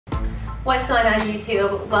What's going on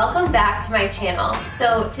YouTube? Welcome back to my channel.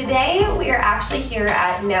 So today we are actually here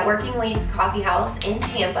at Networking Leads Coffee House in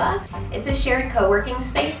Tampa. It's a shared co-working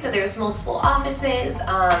space, so there's multiple offices,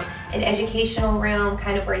 an educational room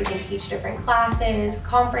kind of where you can teach different classes,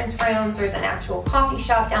 conference rooms, there's an actual coffee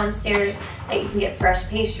shop downstairs that you can get fresh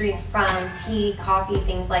pastries from, tea, coffee,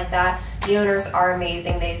 things like that. The owners are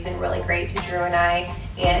amazing. They've been really great to Drew and I.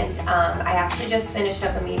 And I actually just finished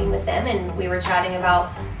up a meeting with them and we were chatting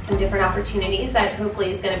about some different opportunities that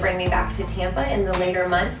hopefully is going to bring me back to Tampa in the later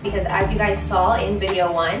months, because as you guys saw in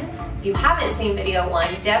video 1, if you haven't seen video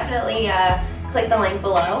 1, definitely click the link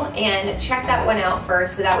below and check that one out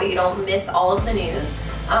first so that way you don't miss all of the news.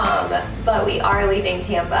 But we are leaving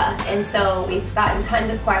Tampa, and so we've gotten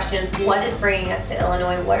tons of questions. What is bringing us to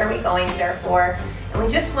Illinois? What are we going there for? And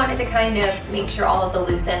we just wanted to kind of make sure all of the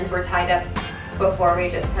loose ends were tied up before we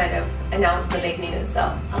just kind of announce the big news.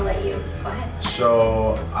 So I'll let you go ahead.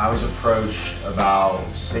 So I was approached about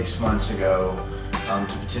 6 months ago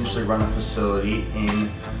to potentially run a facility in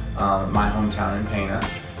my hometown in Pana.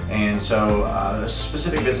 And so a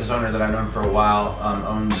specific business owner that I've known for a while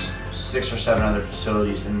owns 6 or 7 other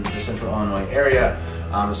facilities in the central Illinois area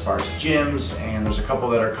as far as gyms, and there's a couple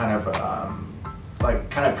that are kind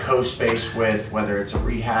of co-space with, whether it's a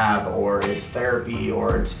rehab or it's therapy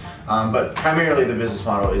or it's, but primarily the business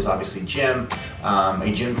model is obviously a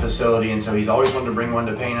gym facility, and so he's always wanted to bring one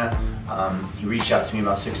to Pana. He reached out to me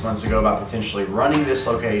about 6 months ago about potentially running this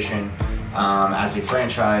location as a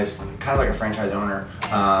franchise, kind of like a franchise owner,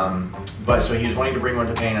 but so he was wanting to bring one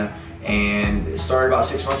to Pana, and it started about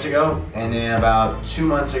 6 months ago, and then about 2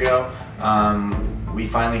 months ago, we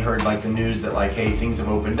finally heard like the news that like, hey, things have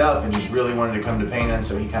opened up and he really wanted to come to Pana, and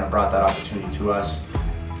so he kind of brought that opportunity to us,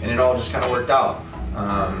 and it all just kind of worked out.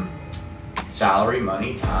 Salary,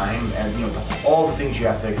 money, time, and all the things you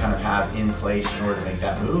have to kind of have in place in order to make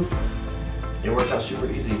that move, it worked out super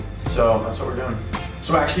easy. So that's what we're doing.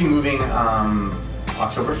 So we're actually moving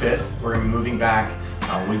October 5th. We're gonna be moving back.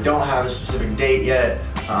 We don't have a specific date yet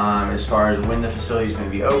as far as when the facility is going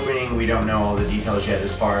to be opening. We don't know all the details yet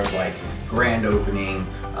as far as like grand opening,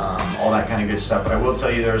 all that kind of good stuff. But I will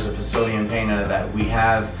tell you there's a facility in Pana that we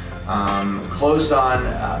have closed on,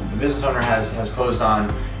 the business owner has closed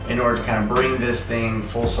on in order to kind of bring this thing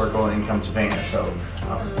full circle and come to Pana. So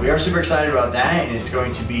we are super excited about that, and it's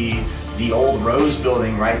going to be the old Rose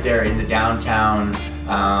building right there in the downtown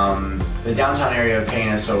area of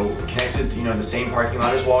Pana, so connected, the same parking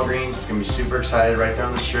lot as Walgreens. It's gonna be super excited right there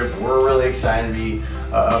on the strip. We're really excited to be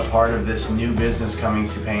a part of this new business coming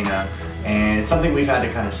to Pana, and it's something we've had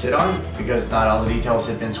to kind of sit on because not all the details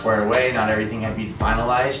had been squared away, not everything had been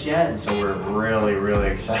finalized yet, and so we're really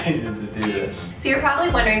excited to do this. So you're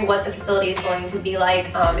probably wondering what the facility is going to be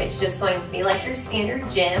like. It's just going to be like your standard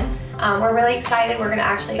gym. We're really excited. We're going to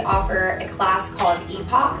actually offer a class called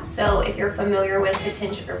EPOC. So if you're familiar with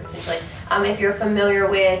if you're familiar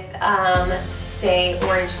with say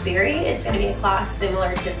Orange Theory, it's going to be a class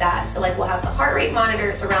similar to that. So like we'll have the heart rate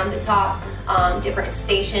monitors around the top, different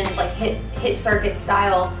stations like hit circuit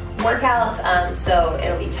style workouts. So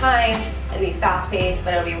it'll be timed, it'll be fast paced,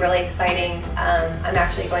 but it'll be really exciting. I'm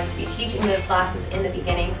actually going to be teaching those classes in the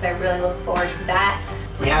beginning, so I really look forward to that.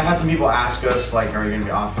 We have had some people ask us, like, are you going to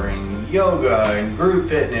be offering yoga and group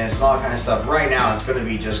fitness and all that kind of stuff? Right now, it's going to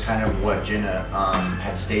be just kind of what Jenna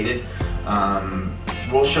had stated.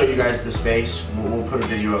 We'll show you guys the space. We'll put a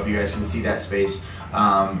video up. You guys can see that space.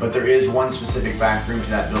 But there is one specific back room to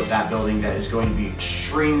that building that is going to be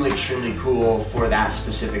extremely cool for that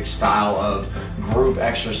specific style of group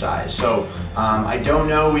exercise. So I don't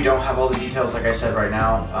know. We don't have all the details, like I said, right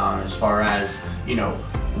now, as far as,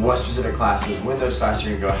 what specific classes, when those classes are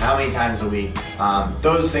going to go, how many times a week.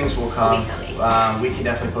 Those things will come. We can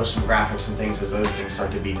definitely post some graphics and things as those things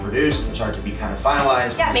start to be produced and start to be kind of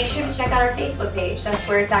finalized. Yeah, make sure to check out our Facebook page. That's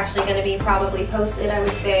where it's actually going to be probably posted, I would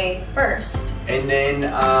say, first. And then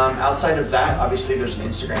outside of that, obviously there's an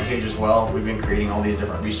Instagram page as well. We've been creating all these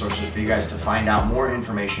different resources for you guys to find out more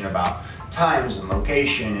information about times and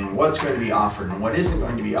location and what's going to be offered and what isn't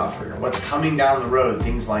going to be offered and what's coming down the road,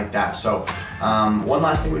 things like that. So one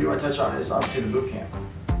last thing we do want to touch on is obviously the boot camp.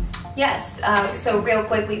 Yes, so real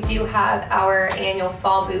quick, we do have our annual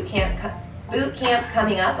fall boot camp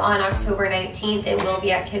coming up on October 19th. It will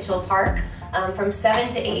be at Kitchell Park from 7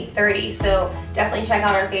 to 8:30. So definitely check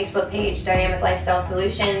out our Facebook page, Dynamic Lifestyle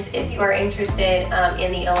Solutions, if you are interested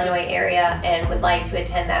in the Illinois area and would like to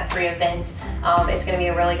attend that free event. It's going to be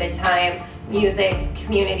a really good time. Music,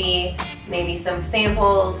 community, maybe some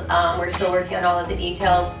samples. We're still working on all of the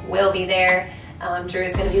details. We'll be there. Drew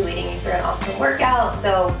is going to be leading you through an awesome workout.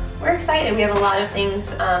 So we're excited. We have a lot of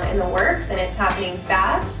things in the works, and it's happening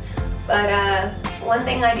fast. But one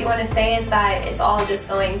thing I do want to say is that it's all just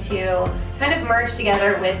going to kind of merge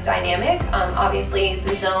together with Dynamic. Obviously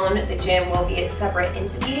the zone, the gym will be a separate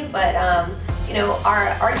entity, but you know,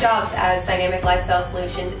 our jobs as Dynamic Lifestyle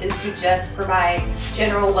Solutions is to just provide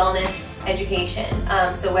general wellness education.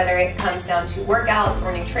 So whether it comes down to workouts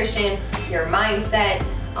or nutrition, your mindset,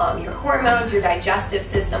 your hormones, your digestive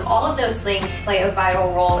system, all of those things play a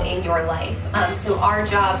vital role in your life. So our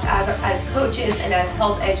jobs as coaches and as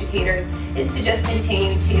health educators is to just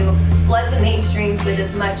continue to flood the mainstreams with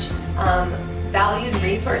as much valued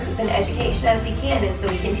resources and education as we can, and so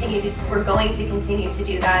we're going to continue to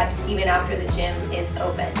do that even after the gym is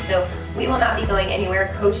open. So we will not be going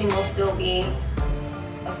anywhere. Coaching will still be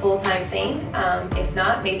a full-time thing, if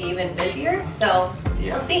not, maybe even busier. So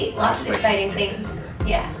yeah, we'll see. Lots of exciting things.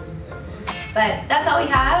 Yeah. But that's all we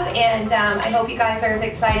have, and I hope you guys are as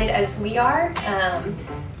excited as we are.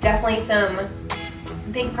 Definitely some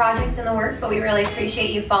big projects in the works, but we really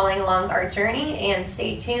appreciate you following along our journey, and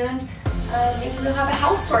stay tuned. Maybe we'll have a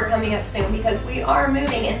house tour coming up soon because we are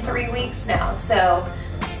moving in 3 weeks now, so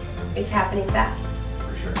it's happening fast.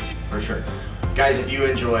 For sure. Guys, if you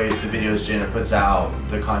enjoy the videos Jenna puts out,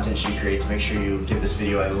 the content she creates, make sure you give this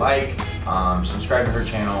video a like, subscribe to her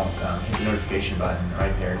channel, hit the notification button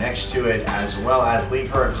right there next to it, as well as leave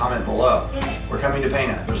her a comment below. Yes. We're coming to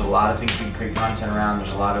Pana. There's a lot of things we can create content around.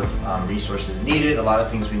 There's a lot of resources needed, a lot of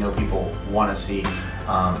things we know people want to see,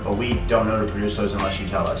 but we don't know to produce those unless you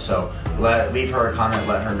tell us. So leave her a comment,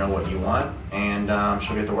 let her know what you want, and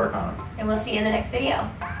she'll get to work on them. And we'll see you in the next video.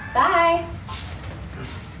 Bye!